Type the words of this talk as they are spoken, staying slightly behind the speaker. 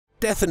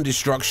Death and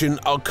destruction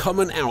are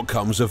common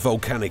outcomes of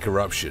volcanic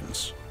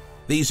eruptions.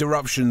 These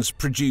eruptions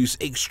produce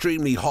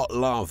extremely hot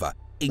lava,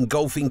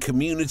 engulfing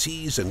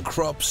communities and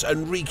crops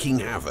and wreaking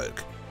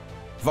havoc.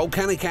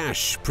 Volcanic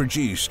ash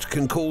produced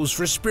can cause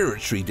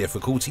respiratory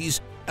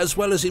difficulties as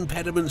well as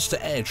impediments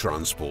to air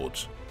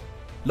transport.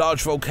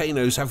 Large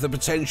volcanoes have the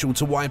potential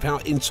to wipe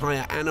out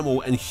entire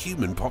animal and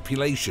human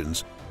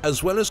populations,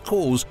 as well as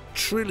cause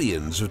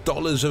trillions of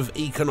dollars of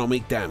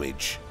economic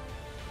damage.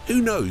 Who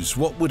knows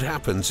what would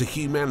happen to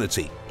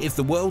humanity if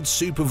the world's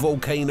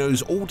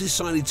supervolcanoes all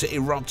decided to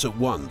erupt at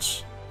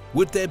once?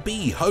 Would there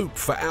be hope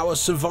for our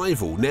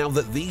survival now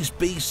that these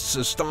beasts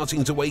are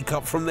starting to wake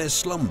up from their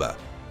slumber?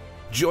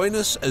 Join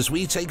us as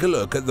we take a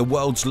look at the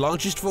world's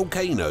largest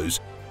volcanoes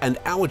and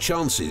our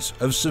chances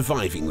of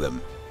surviving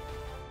them.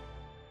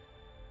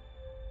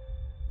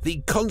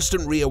 The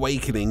constant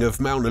reawakening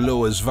of Mauna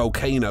Loa's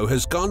volcano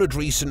has garnered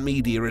recent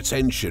media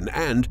attention,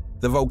 and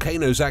the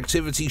volcano's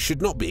activity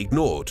should not be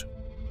ignored.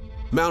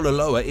 Mauna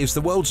Loa is the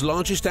world's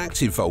largest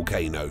active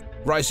volcano,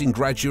 rising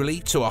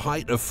gradually to a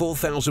height of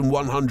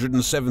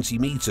 4,170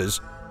 meters,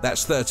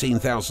 that's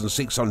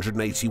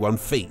 13,681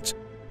 feet.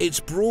 Its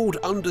broad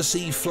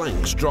undersea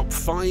flanks drop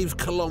 5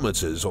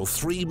 kilometers or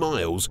 3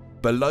 miles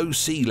below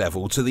sea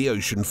level to the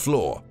ocean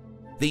floor.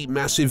 The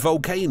massive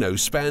volcano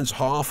spans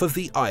half of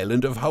the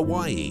island of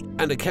Hawaii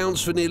and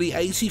accounts for nearly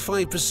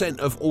 85%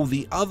 of all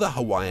the other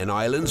Hawaiian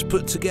islands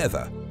put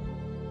together.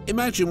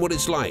 Imagine what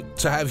it's like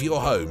to have your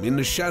home in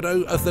the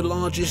shadow of the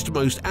largest,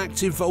 most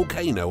active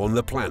volcano on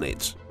the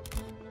planet.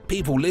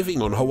 People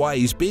living on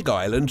Hawaii's Big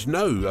Island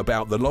know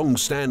about the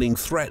long-standing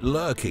threat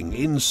lurking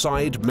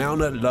inside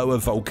Mauna Loa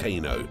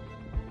volcano.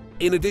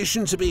 In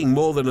addition to being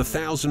more than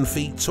 1,000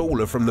 feet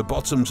taller from the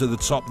bottom to the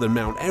top than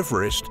Mount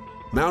Everest,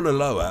 Mauna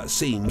Loa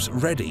seems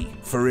ready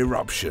for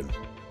eruption.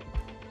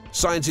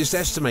 Scientists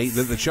estimate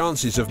that the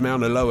chances of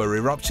Mauna Loa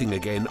erupting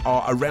again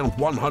are around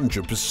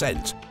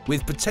 100%,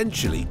 with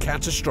potentially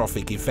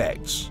catastrophic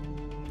effects.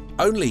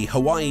 Only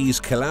Hawaii's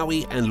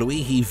Kilauea and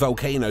Loihi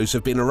volcanoes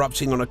have been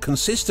erupting on a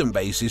consistent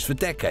basis for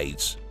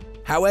decades.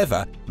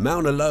 However,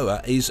 Mauna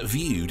Loa is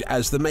viewed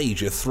as the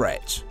major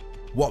threat.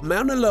 What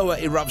Mauna Loa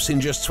erupts in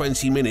just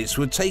 20 minutes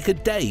would take a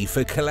day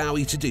for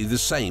Kilauea to do the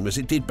same as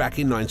it did back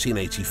in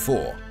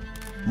 1984.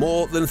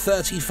 More than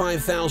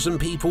 35,000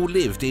 people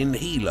lived in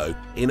Hilo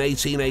in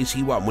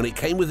 1881 when it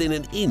came within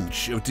an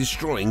inch of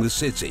destroying the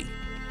city.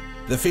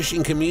 The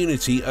fishing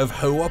community of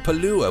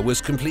Ho'opalua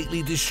was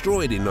completely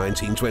destroyed in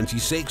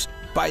 1926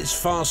 by its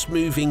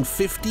fast-moving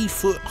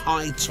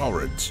 50-foot-high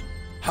torrent.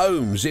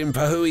 Homes in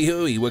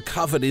Pahuihui were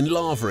covered in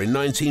lava in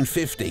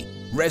 1950.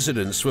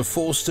 Residents were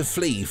forced to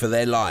flee for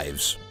their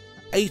lives.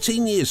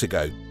 18 years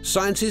ago,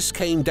 scientists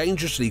came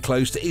dangerously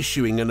close to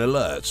issuing an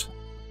alert.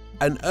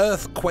 An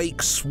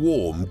earthquake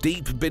swarm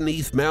deep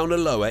beneath Mauna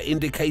Loa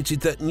indicated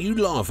that new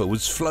lava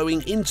was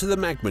flowing into the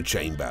magma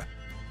chamber.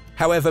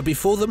 However,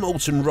 before the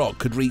molten rock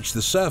could reach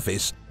the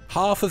surface,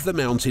 half of the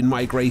mountain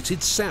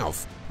migrated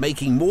south,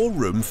 making more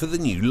room for the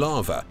new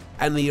lava,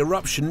 and the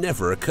eruption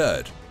never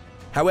occurred.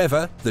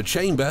 However, the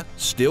chamber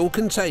still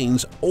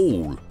contains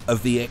all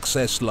of the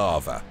excess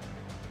lava.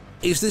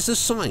 Is this a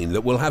sign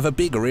that we'll have a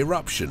bigger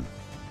eruption?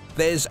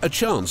 There's a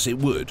chance it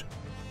would.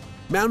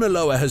 Mauna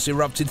Loa has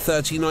erupted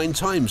 39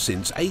 times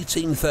since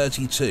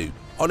 1832,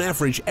 on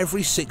average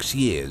every 6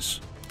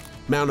 years.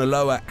 Mauna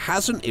Loa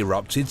hasn't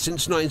erupted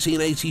since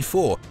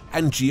 1984,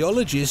 and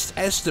geologists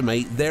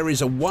estimate there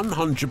is a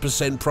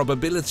 100%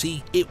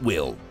 probability it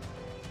will.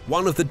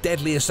 One of the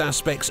deadliest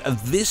aspects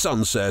of this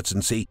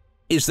uncertainty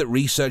is that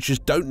researchers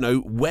don't know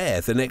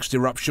where the next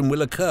eruption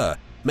will occur,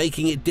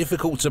 making it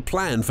difficult to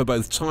plan for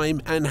both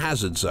time and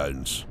hazard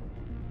zones.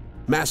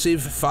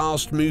 Massive,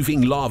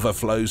 fast-moving lava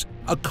flows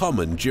are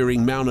common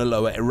during Mauna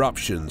Loa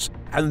eruptions,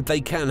 and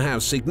they can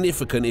have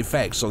significant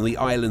effects on the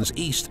island's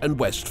east and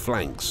west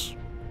flanks.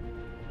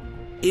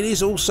 It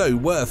is also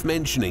worth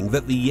mentioning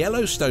that the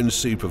Yellowstone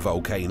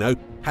supervolcano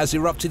has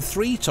erupted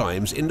 3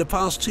 times in the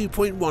past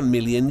 2.1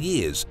 million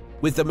years,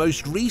 with the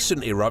most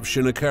recent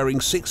eruption occurring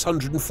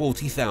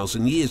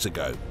 640,000 years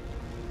ago.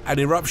 An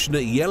eruption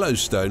at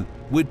Yellowstone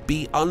would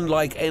be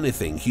unlike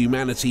anything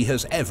humanity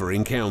has ever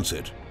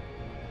encountered.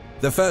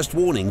 The first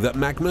warning that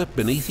magma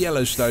beneath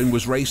Yellowstone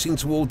was racing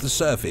toward the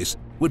surface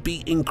would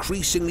be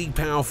increasingly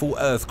powerful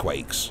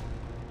earthquakes.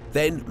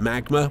 Then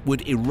magma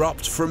would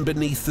erupt from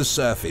beneath the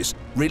surface,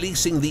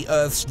 releasing the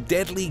Earth's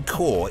deadly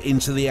core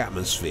into the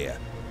atmosphere.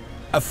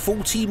 A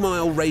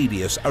 40-mile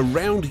radius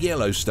around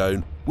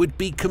Yellowstone would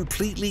be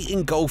completely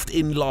engulfed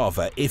in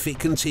lava if it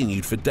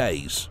continued for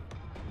days.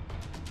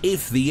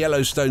 If the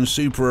Yellowstone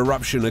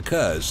supereruption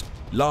occurs,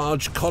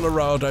 large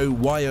Colorado,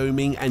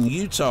 Wyoming and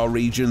Utah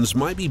regions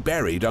might be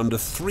buried under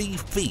 3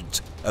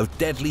 feet of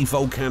deadly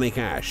volcanic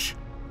ash.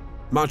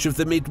 Much of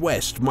the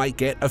Midwest might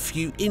get a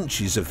few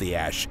inches of the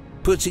ash,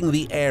 putting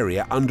the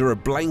area under a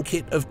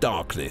blanket of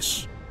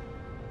darkness.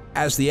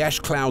 As the ash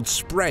cloud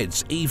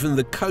spreads, even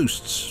the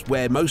coasts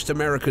where most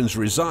Americans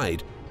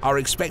reside are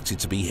expected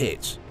to be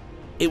hit.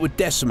 It would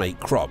decimate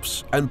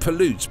crops and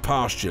pollute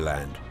pasture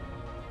land.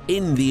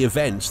 In the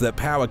event that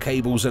power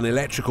cables and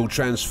electrical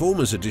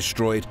transformers are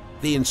destroyed,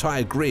 the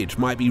entire grid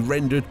might be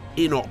rendered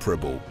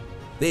inoperable.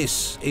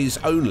 This is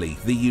only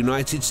the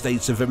United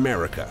States of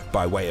America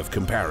by way of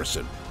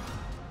comparison.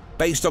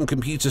 Based on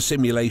computer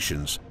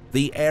simulations,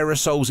 the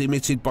aerosols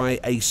emitted by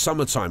a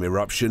summertime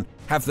eruption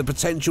have the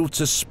potential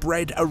to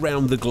spread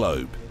around the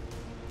globe.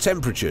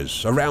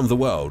 Temperatures around the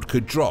world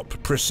could drop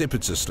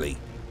precipitously.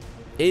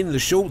 In the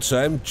short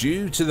term,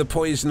 due to the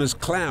poisonous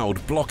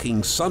cloud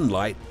blocking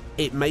sunlight,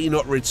 it may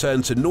not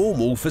return to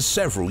normal for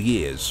several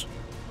years.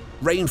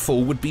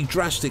 Rainfall would be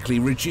drastically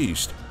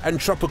reduced, and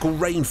tropical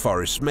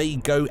rainforests may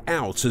go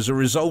out as a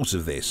result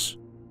of this.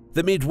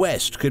 The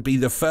Midwest could be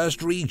the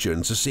first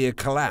region to see a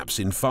collapse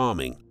in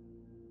farming.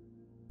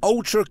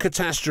 Ultra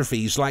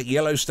catastrophes like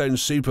Yellowstone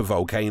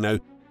supervolcano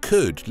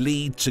could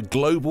lead to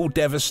global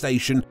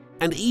devastation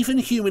and even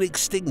human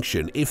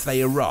extinction if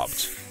they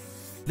erupt.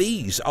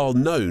 These are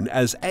known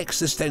as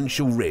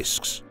existential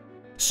risks.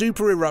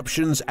 Super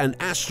eruptions and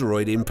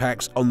asteroid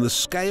impacts on the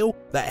scale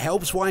that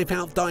helps wipe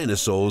out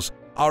dinosaurs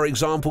are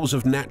examples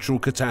of natural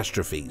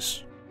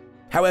catastrophes.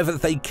 However,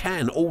 they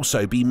can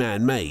also be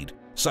man-made,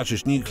 such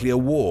as nuclear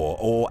war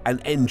or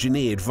an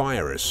engineered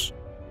virus.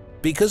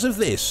 Because of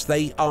this,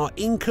 they are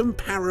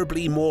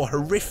incomparably more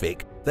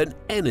horrific than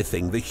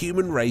anything the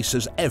human race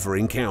has ever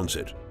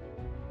encountered.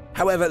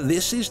 However,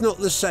 this is not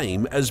the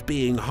same as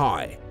being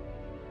high.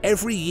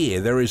 Every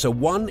year there is a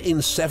 1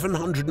 in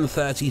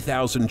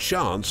 730,000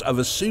 chance of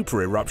a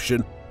super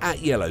eruption at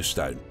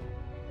Yellowstone.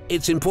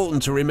 It's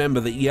important to remember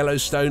that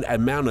Yellowstone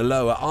and Mauna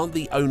Loa aren't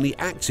the only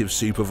active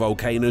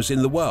supervolcanoes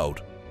in the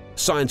world.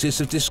 Scientists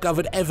have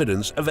discovered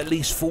evidence of at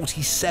least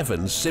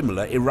 47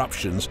 similar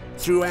eruptions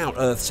throughout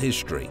Earth's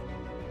history.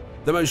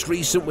 The most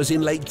recent was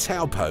in Lake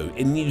Taupo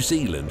in New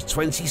Zealand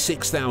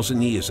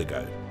 26,000 years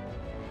ago.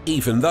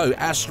 Even though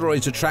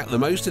asteroids attract the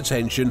most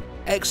attention,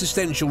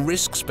 existential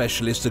risk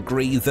specialists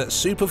agree that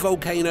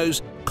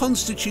supervolcanoes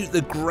constitute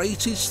the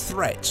greatest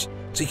threat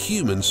to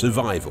human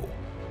survival.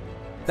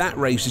 That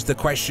raises the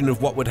question of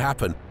what would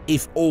happen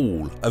if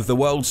all of the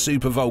world's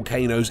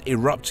supervolcanoes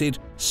erupted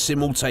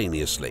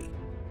simultaneously.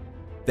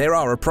 There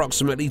are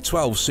approximately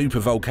 12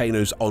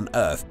 supervolcanoes on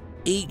Earth,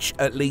 each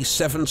at least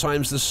 7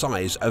 times the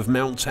size of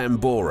Mount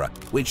Tambora,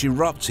 which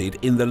erupted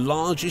in the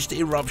largest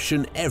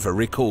eruption ever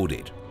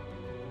recorded.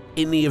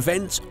 In the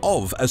event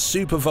of a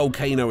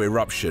supervolcano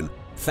eruption,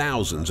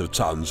 thousands of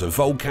tons of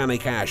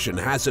volcanic ash and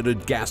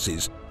hazardous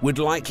gases would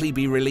likely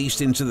be released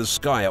into the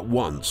sky at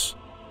once.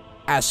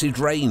 Acid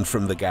rain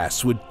from the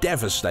gas would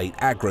devastate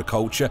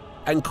agriculture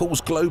and cause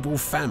global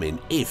famine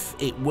if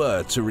it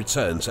were to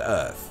return to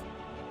Earth.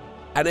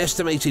 An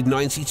estimated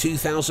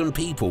 92,000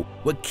 people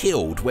were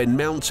killed when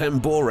Mount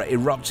Tambora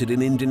erupted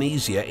in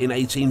Indonesia in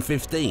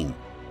 1815.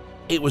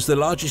 It was the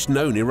largest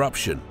known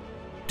eruption.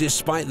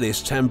 Despite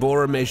this,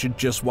 Tambora measured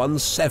just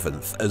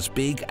 1/7 as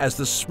big as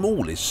the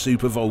smallest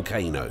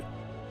supervolcano.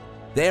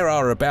 There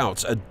are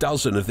about a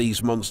dozen of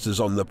these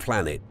monsters on the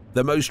planet,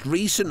 the most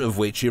recent of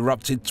which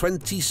erupted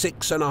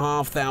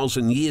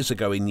 26,500 years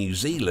ago in New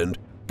Zealand,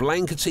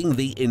 blanketing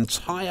the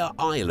entire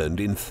island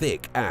in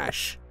thick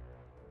ash.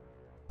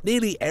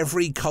 Nearly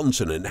every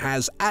continent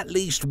has at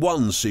least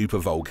one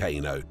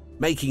supervolcano,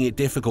 making it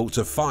difficult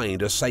to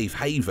find a safe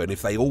haven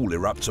if they all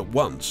erupt at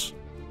once.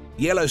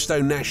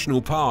 Yellowstone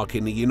National Park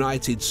in the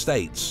United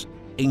States,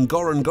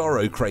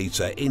 Ngorongoro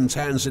Crater in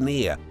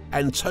Tanzania,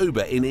 and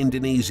Toba in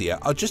Indonesia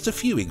are just a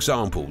few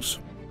examples.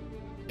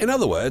 In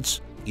other words,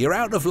 you're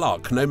out of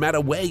luck no matter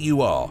where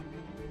you are.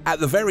 At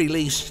the very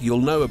least, you'll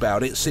know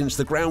about it since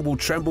the ground will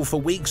tremble for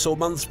weeks or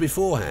months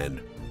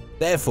beforehand.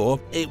 Therefore,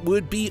 it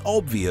would be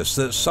obvious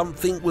that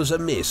something was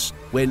amiss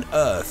when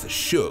Earth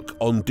shook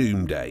on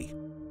Doomsday.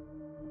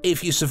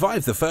 If you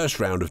survive the first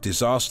round of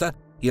disaster,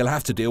 you'll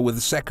have to deal with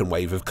the second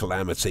wave of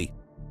calamity.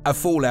 A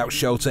fallout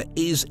shelter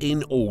is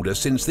in order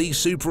since these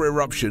super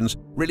eruptions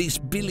release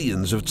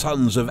billions of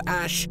tons of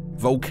ash,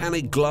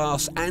 volcanic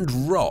glass, and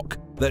rock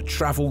that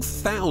travel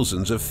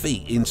thousands of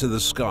feet into the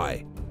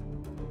sky.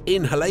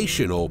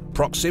 Inhalation or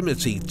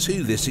proximity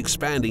to this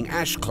expanding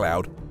ash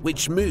cloud,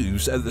 which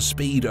moves at the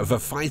speed of a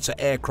fighter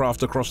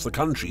aircraft across the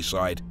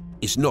countryside,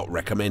 is not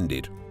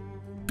recommended.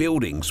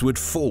 Buildings would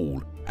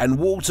fall and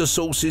water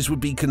sources would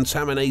be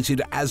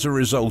contaminated as a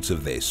result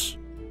of this.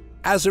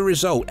 As a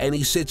result,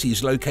 any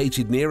cities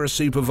located near a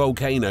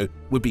supervolcano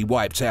would be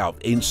wiped out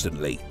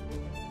instantly.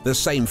 The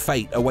same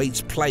fate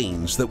awaits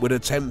planes that would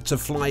attempt to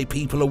fly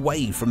people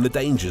away from the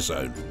danger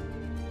zone.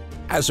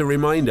 As a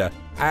reminder,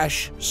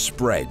 ash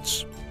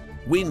spreads.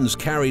 Winds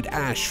carried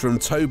ash from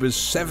Toba's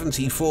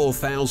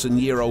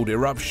 74,000-year-old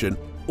eruption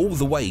all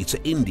the way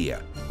to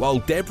India, while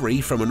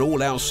debris from an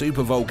all-out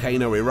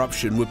supervolcano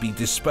eruption would be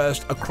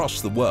dispersed across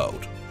the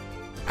world.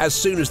 As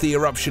soon as the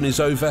eruption is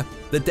over,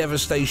 the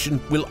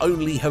devastation will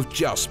only have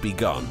just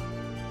begun.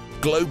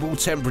 Global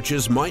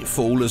temperatures might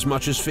fall as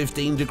much as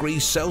 15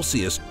 degrees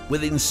Celsius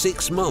within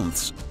 6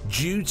 months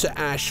due to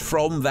ash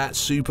from that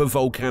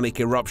supervolcanic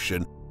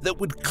eruption that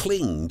would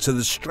cling to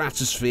the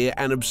stratosphere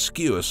and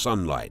obscure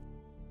sunlight.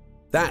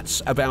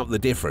 That's about the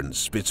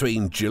difference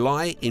between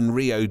July in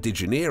Rio de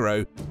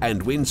Janeiro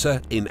and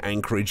winter in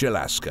Anchorage,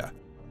 Alaska.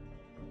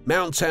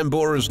 Mount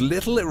Tambora's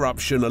little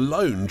eruption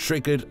alone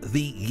triggered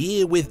the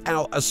year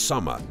without a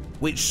summer,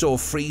 which saw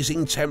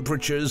freezing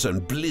temperatures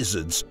and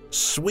blizzards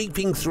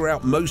sweeping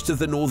throughout most of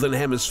the northern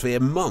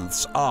hemisphere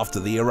months after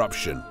the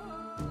eruption.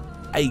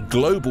 A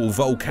global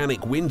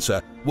volcanic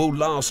winter will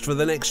last for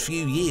the next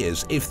few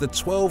years if the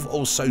 12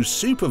 or so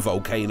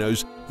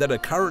supervolcanoes that are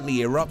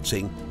currently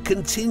erupting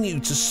continue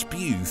to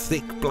spew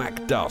thick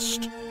black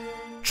dust.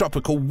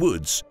 Tropical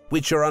woods,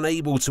 which are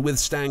unable to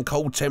withstand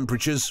cold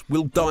temperatures,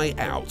 will die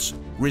out,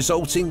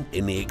 resulting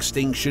in the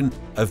extinction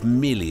of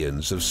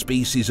millions of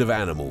species of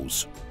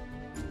animals.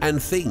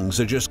 And things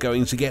are just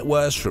going to get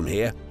worse from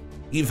here.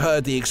 You've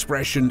heard the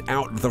expression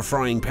 "out of the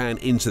frying pan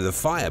into the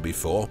fire"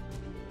 before.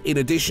 In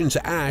addition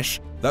to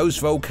ash, those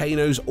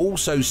volcanoes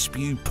also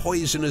spew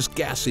poisonous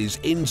gases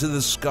into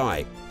the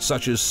sky,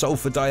 such as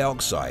sulfur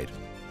dioxide.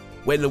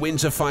 When the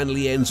winter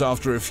finally ends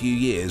after a few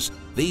years,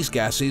 these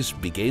gases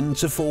begin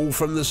to fall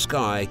from the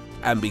sky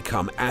and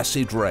become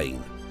acid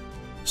rain.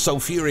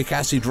 Sulfuric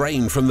acid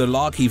rain from the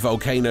Laki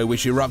volcano,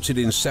 which erupted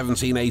in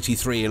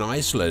 1783 in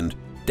Iceland,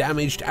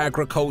 damaged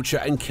agriculture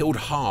and killed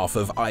half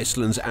of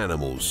Iceland's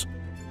animals.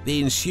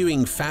 The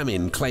ensuing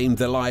famine claimed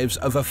the lives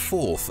of a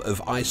fourth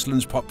of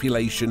Iceland's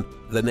population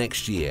the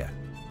next year.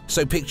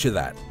 So picture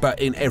that, but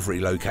in every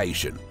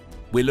location.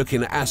 We're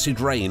looking at acid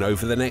rain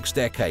over the next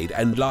decade,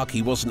 and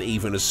Laki wasn't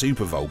even a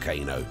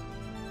supervolcano.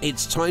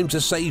 It's time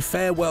to say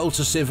farewell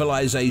to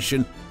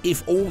civilization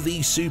if all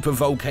these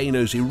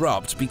supervolcanoes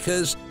erupt,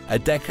 because a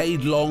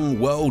decade-long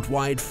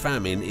worldwide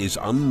famine is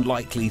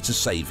unlikely to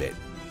save it.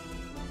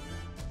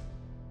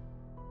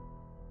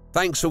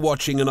 Thanks for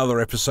watching another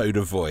episode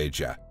of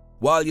Voyager.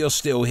 While you're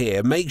still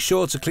here, make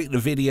sure to click the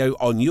video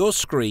on your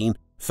screen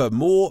for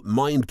more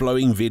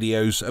mind-blowing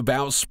videos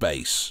about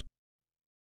space.